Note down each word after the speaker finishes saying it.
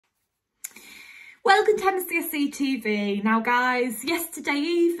Welcome to MCSC TV. Now guys, yesterday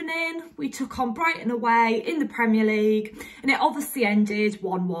evening we took on Brighton away in the Premier League and it obviously ended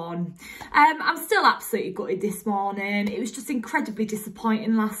 1-1. I'm still absolutely gutted this morning. It was just incredibly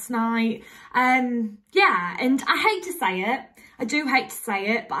disappointing last night. Yeah, and I hate to say it. I do hate to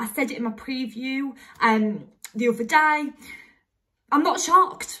say it, but I said it in my preview the other day. I'm not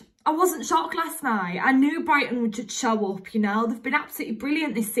shocked. I wasn't shocked last night. I knew Brighton would just show up, you know. They've been absolutely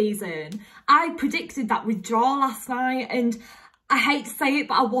brilliant this season. I predicted that withdrawal last night and I hate to say it,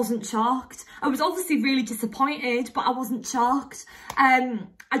 but I wasn't shocked. I was obviously really disappointed, but I wasn't shocked. I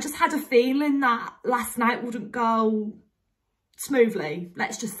just had a feeling that last night wouldn't go smoothly,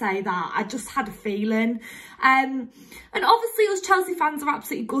 let's just say that. I just had a feeling. And obviously us Chelsea fans are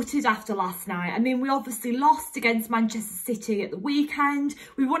absolutely gutted after last night. I mean, we obviously lost against Manchester City at the weekend.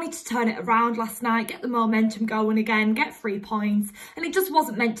 We wanted to turn it around last night, get the momentum going again, get 3 points, and it just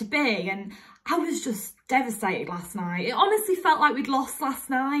wasn't meant to be. And I was just devastated last night. It honestly felt like we'd lost last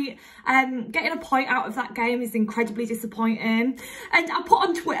night. Getting a point out of that game is incredibly disappointing. And I put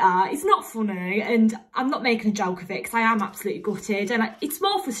on Twitter, it's not funny, and I'm not making a joke of it because I am absolutely gutted. And it's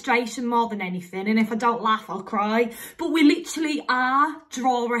more frustration more than anything. And if I don't laugh, I'll cry. But we literally are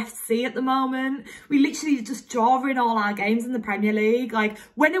draw FC at the moment. We literally just drawing all our games in the Premier League. Like,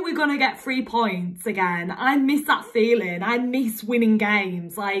 when are we going to get 3 points again? I miss that feeling. I miss winning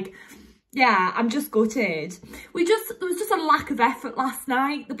games. Like, yeah, I'm just gutted. There was just a lack of effort last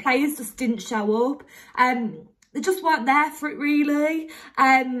night. The players just didn't show up. They just weren't there for it really.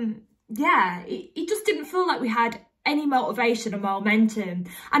 Yeah, it just didn't feel like we had any motivation or momentum.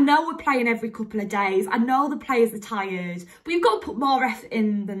 I know we're playing every couple of days. I know the players are tired, but you've got to put more effort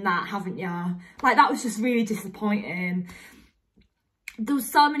in than that, haven't you? Like, that was just really disappointing. There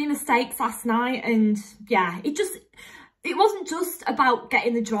was so many mistakes last night and yeah, it wasn't just about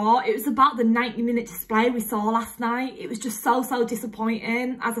getting the draw, it was about the 90-minute display we saw last night. It was just so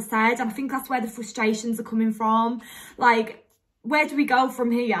disappointing, as I said, and I think that's where the frustrations are coming from. Like, where do we go from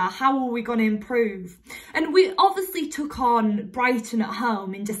here? How are we going to improve? And we obviously took on Brighton at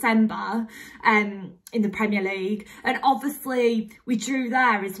home in December in the Premier League, and obviously we drew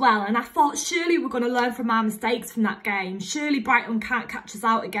there as well. And I thought surely we're going to learn from our mistakes from that game. Surely Brighton can't catch us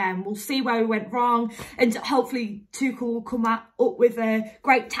out again. We'll see where we went wrong and hopefully Tuchel will come up with a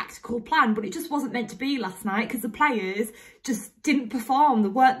great tactical plan. But it just wasn't meant to be last night because the players just didn't perform. They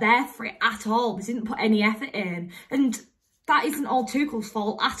weren't there for it at all. They didn't put any effort in. And that isn't all Tuchel's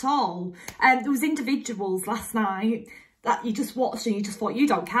fault at all. There was individuals last night that you just watched and you just thought, you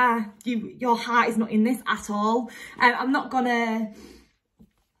don't care. Your heart is not in this at all. I'm not going to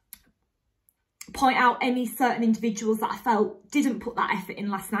point out any certain individuals that I felt didn't put that effort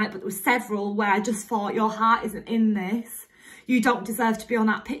in last night, but there were several where I just thought, your heart isn't in this. You don't deserve to be on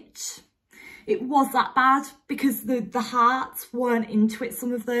that pitch. It was that bad because the hearts weren't into it,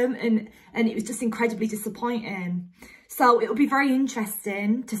 some of them, and it was just incredibly disappointing. So it'll be very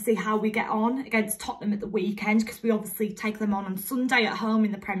interesting to see how we get on against Tottenham at the weekend, because we obviously take them on Sunday at home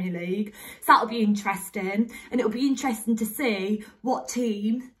in the Premier League. So that'll be interesting. And it'll be interesting to see what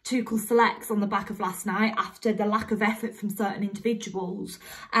team Tuchel selects on the back of last night after the lack of effort from certain individuals.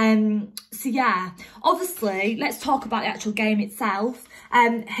 So yeah, obviously, let's talk about the actual game itself.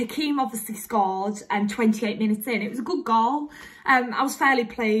 Hakeem obviously scored 28 minutes in. It was a good goal. I was fairly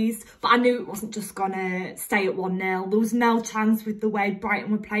pleased, but I knew it wasn't just going to stay at 1-0. There was no chance with the way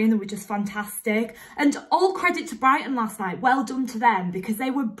Brighton were playing. They were just fantastic. And all credit to Brighton last night. Well done to them because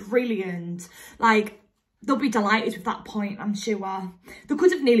they were brilliant. Like, they'll be delighted with that point, I'm sure. They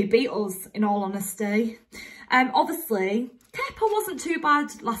could have nearly beat us, in all honesty. Obviously, Kepa wasn't too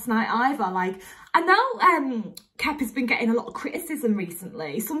bad last night either. Like, I know Kepa's been getting a lot of criticism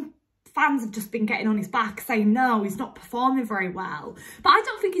recently. Some fans have just been getting on his back saying, no, he's not performing very well. But I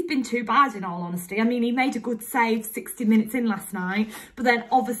don't think he's been too bad, in all honesty. I mean, he made a good save 60 minutes in last night, but then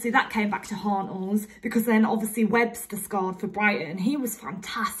obviously that came back to haunt us because then obviously Webster scored for Brighton. He was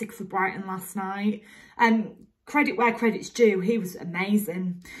fantastic for Brighton last night. Credit where credit's due, he was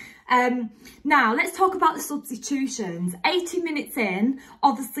amazing. Now, let's talk about the substitutions. 80 minutes in,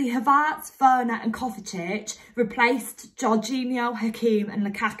 obviously Havertz, Werner and Kovacic replaced Jorginho, Hakeem and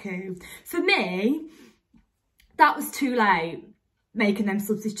Lukaku. For me, that was too late, making them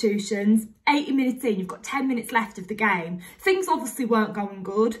substitutions. 80 minutes in, you've got 10 minutes left of the game. Things obviously weren't going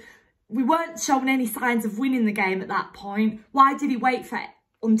good. We weren't showing any signs of winning the game at that point. Why did he wait for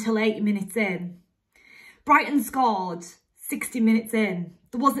until 80 minutes in? Brighton scored 60 minutes in.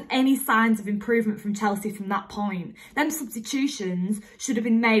 There wasn't any signs of improvement from Chelsea from that point. Them substitutions should have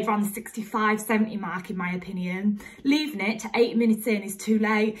been made around the 65-70 mark, in my opinion. Leaving it to 80 minutes in is too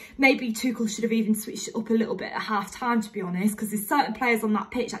late. Maybe Tuchel should have even switched it up a little bit at half-time, to be honest, because there's certain players on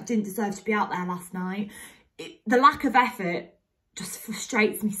that pitch that didn't deserve to be out there last night. The lack of effort just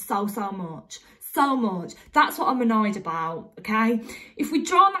frustrates me so much. So much. That's what I'm annoyed about, okay? If we'd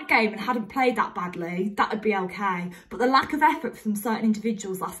drawn that game and hadn't played that badly, that would be okay. But the lack of effort from certain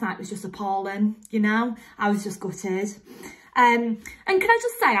individuals last night was just appalling, you know? I was just gutted. And can I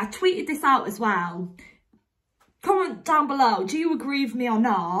just say, I tweeted this out as well. Comment down below, do you agree with me or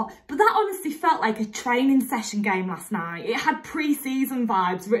not? But that honestly felt like a training session game last night. It had pre-season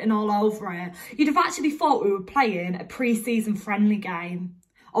vibes written all over it. You'd have actually thought we were playing a pre-season friendly game.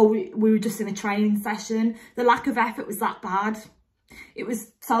 Or we were just in a training session. The lack of effort was that bad. It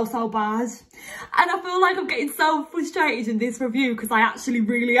was so bad. And I feel like I'm getting so frustrated in this review because I actually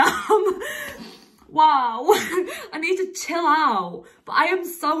really am. Wow. I need to chill out. But I am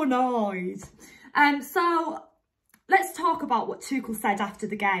so annoyed. So let's talk about what Tuchel said after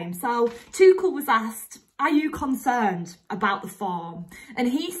the game. So Tuchel was asked, are you concerned about the form? And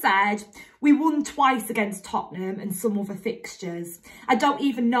he said, we won twice against Tottenham and some other fixtures. I don't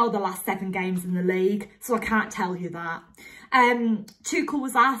even know the last 7 games in the league, so I can't tell you that. Tuchel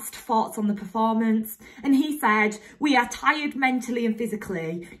was asked thoughts on the performance, and he said, we are tired mentally and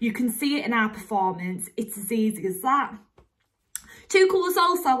physically. You can see it in our performance. It's as easy as that. Tuchel was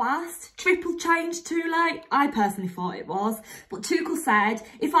also asked, triple change too late? I personally thought it was, but Tuchel said,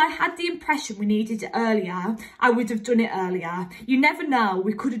 if I had the impression we needed it earlier, I would have done it earlier. You never know,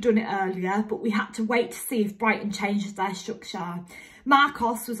 we could have done it earlier, but we had to wait to see if Brighton changes their structure.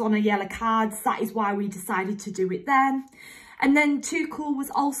 Marcos was on a yellow card, so that is why we decided to do it then. And then Tuchel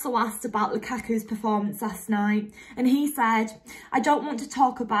was also asked about Lukaku's performance last night. And he said, I don't want to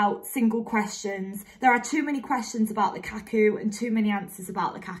talk about single questions. There are too many questions about Lukaku and too many answers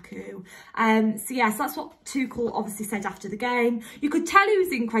about Lukaku. So yes, that's what Tuchel obviously said after the game. You could tell he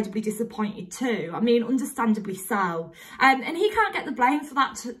was incredibly disappointed too. I mean, understandably so. And he can't get the blame for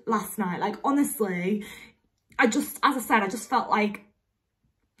that last night. Like, honestly, as I said, I just felt like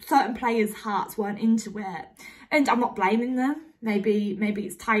certain players' hearts weren't into it. And I'm not blaming them. Maybe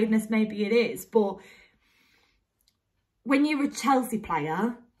it's tiredness, maybe it is. But when you're a Chelsea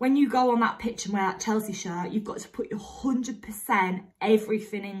player, when you go on that pitch and wear that Chelsea shirt, you've got to put your 100%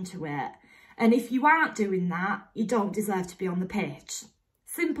 everything into it. And if you aren't doing that, you don't deserve to be on the pitch.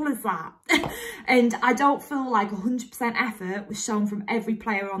 Simple as that. And I don't feel like 100% effort was shown from every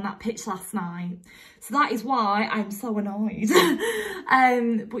player on that pitch last night. So that is why I'm so annoyed.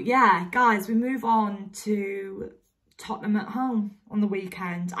 But yeah, guys, we move on to Tottenham at home on the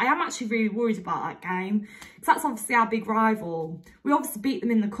weekend. I am actually really worried about that game because that's obviously our big rival. We obviously beat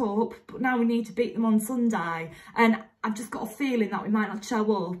them in the cup, but now we need to beat them on Sunday. And I've just got a feeling that we might not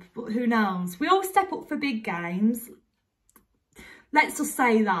show up, but who knows? We always step up for big games. Let's just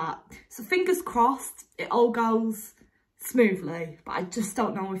say that. So fingers crossed it all goes smoothly, but I just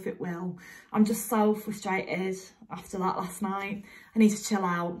don't know if it will. I'm just so frustrated after that last night. I need to chill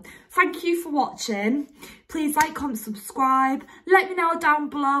out. Thank you for watching. Please like, comment, subscribe. Let me know down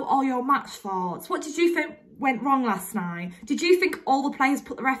below all your match thoughts. What did you think went wrong last night? Did you think all the players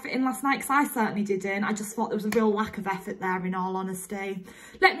put their effort in last night? Because I certainly didn't. I just thought there was a real lack of effort there, in all honesty.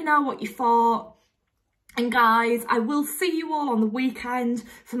 Let me know what you thought. And guys, I will see you all on the weekend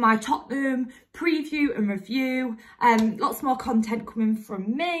for my Tottenham preview and review. Lots more content coming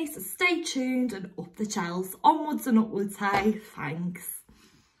from me, so stay tuned and up the Chels. Onwards and upwards, hey. Thanks.